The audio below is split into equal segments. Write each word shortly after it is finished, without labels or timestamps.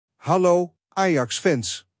Hallo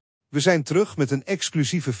Ajax-fans. We zijn terug met een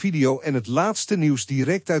exclusieve video en het laatste nieuws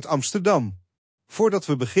direct uit Amsterdam. Voordat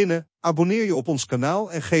we beginnen, abonneer je op ons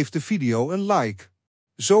kanaal en geef de video een like.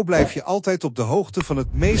 Zo blijf je altijd op de hoogte van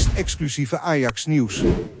het meest exclusieve Ajax-nieuws.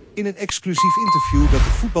 In een exclusief interview dat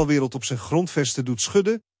de voetbalwereld op zijn grondvesten doet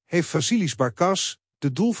schudden, heeft Vasilis Barkas,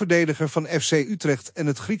 de doelverdediger van FC Utrecht en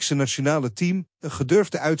het Griekse nationale team, een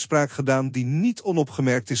gedurfde uitspraak gedaan die niet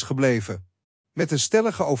onopgemerkt is gebleven. Met een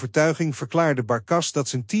stellige overtuiging verklaarde Barkas dat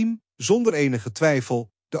zijn team, zonder enige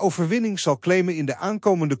twijfel, de overwinning zal claimen in de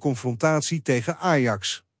aankomende confrontatie tegen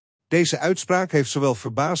Ajax. Deze uitspraak heeft zowel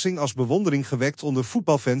verbazing als bewondering gewekt onder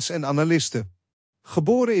voetbalfans en analisten.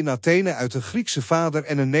 Geboren in Athene uit een Griekse vader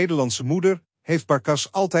en een Nederlandse moeder, heeft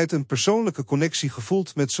Barkas altijd een persoonlijke connectie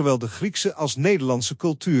gevoeld met zowel de Griekse als Nederlandse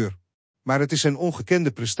cultuur. Maar het is zijn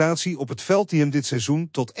ongekende prestatie op het veld die hem dit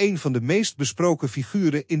seizoen tot een van de meest besproken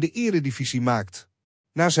figuren in de eredivisie maakt.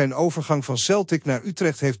 Na zijn overgang van Celtic naar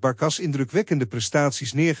Utrecht heeft Barkas indrukwekkende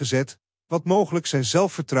prestaties neergezet, wat mogelijk zijn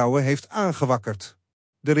zelfvertrouwen heeft aangewakkerd.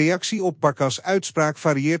 De reactie op Barkas' uitspraak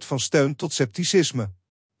varieert van steun tot scepticisme.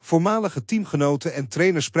 Voormalige teamgenoten en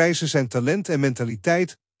trainers prijzen zijn talent en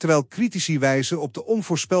mentaliteit, terwijl critici wijzen op de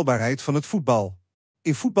onvoorspelbaarheid van het voetbal.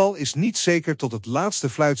 In voetbal is niets zeker tot het laatste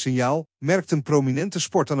fluitsignaal, merkt een prominente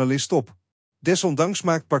sportanalist op. Desondanks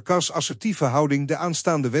maakt Barkas' assertieve houding de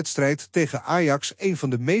aanstaande wedstrijd tegen Ajax een van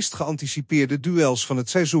de meest geanticipeerde duels van het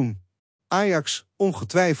seizoen. Ajax,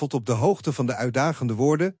 ongetwijfeld op de hoogte van de uitdagende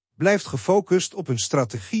woorden, blijft gefocust op hun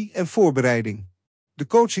strategie en voorbereiding. De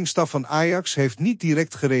coachingstaf van Ajax heeft niet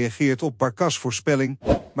direct gereageerd op Barkas' voorspelling,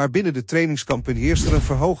 maar binnen de trainingskampen heerst er een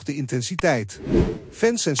verhoogde intensiteit.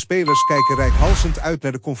 Fans en spelers kijken reikhalzend uit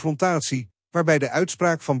naar de confrontatie, waarbij de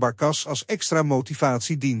uitspraak van Barkas als extra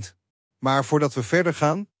motivatie dient. Maar voordat we verder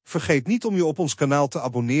gaan, vergeet niet om je op ons kanaal te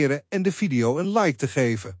abonneren en de video een like te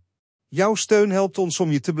geven. Jouw steun helpt ons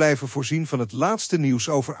om je te blijven voorzien van het laatste nieuws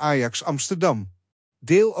over Ajax Amsterdam.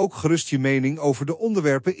 Deel ook gerust je mening over de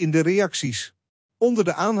onderwerpen in de reacties. Onder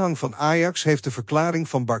de aanhang van Ajax heeft de verklaring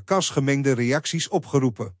van Barkas gemengde reacties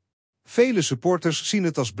opgeroepen. Vele supporters zien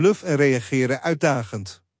het als bluff en reageren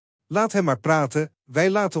uitdagend. Laat hem maar praten, wij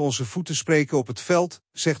laten onze voeten spreken op het veld,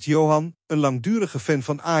 zegt Johan, een langdurige fan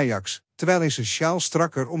van Ajax, terwijl hij zijn sjaal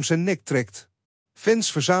strakker om zijn nek trekt.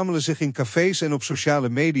 Fans verzamelen zich in cafés en op sociale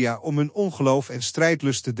media om hun ongeloof en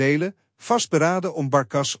strijdlust te delen, vastberaden om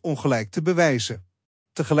Barkas ongelijk te bewijzen.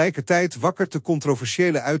 Tegelijkertijd wakkert de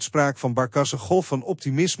controversiële uitspraak van Barkas een golf van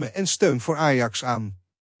optimisme en steun voor Ajax aan.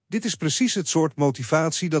 Dit is precies het soort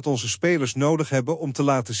motivatie dat onze spelers nodig hebben om te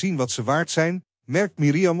laten zien wat ze waard zijn, merkt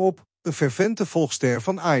Miriam op, een fervente volgster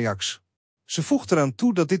van Ajax. Ze voegt eraan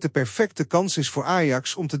toe dat dit de perfecte kans is voor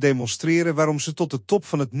Ajax om te demonstreren waarom ze tot de top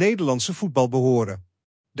van het Nederlandse voetbal behoren.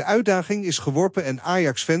 De uitdaging is geworpen en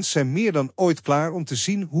Ajax-fans zijn meer dan ooit klaar om te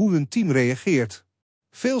zien hoe hun team reageert.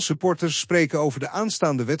 Veel supporters spreken over de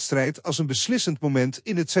aanstaande wedstrijd als een beslissend moment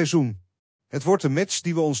in het seizoen. Het wordt een match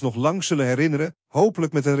die we ons nog lang zullen herinneren,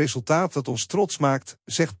 hopelijk met een resultaat dat ons trots maakt,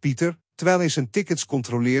 zegt Pieter, terwijl hij zijn tickets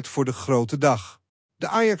controleert voor de grote dag. De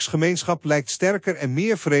Ajax-gemeenschap lijkt sterker en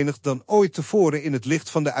meer verenigd dan ooit tevoren in het licht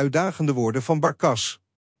van de uitdagende woorden van Barkas.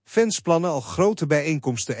 Fans plannen al grote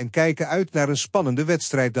bijeenkomsten en kijken uit naar een spannende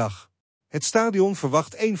wedstrijddag. Het stadion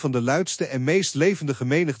verwacht een van de luidste en meest levendige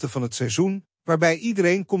menigten van het seizoen, waarbij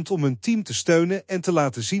iedereen komt om hun team te steunen en te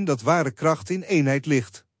laten zien dat ware kracht in eenheid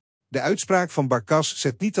ligt. De uitspraak van Barkas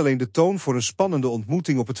zet niet alleen de toon voor een spannende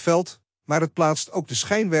ontmoeting op het veld, maar het plaatst ook de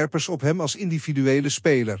schijnwerpers op hem als individuele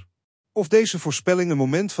speler. Of deze voorspelling een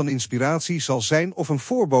moment van inspiratie zal zijn of een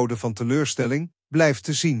voorbode van teleurstelling, blijft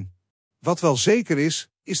te zien. Wat wel zeker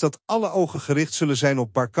is dat alle ogen gericht zullen zijn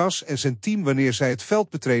op Barkas en zijn team wanneer zij het veld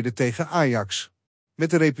betreden tegen Ajax. Met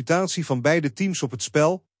de reputatie van beide teams op het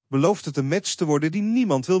spel, belooft het een match te worden die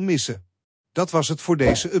niemand wil missen. Dat was het voor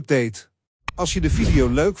deze update. Als je de video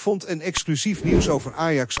leuk vond en exclusief nieuws over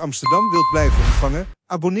Ajax Amsterdam wilt blijven ontvangen,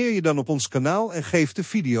 abonneer je dan op ons kanaal en geef de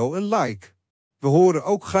video een like. We horen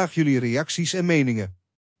ook graag jullie reacties en meningen.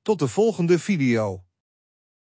 Tot de volgende video.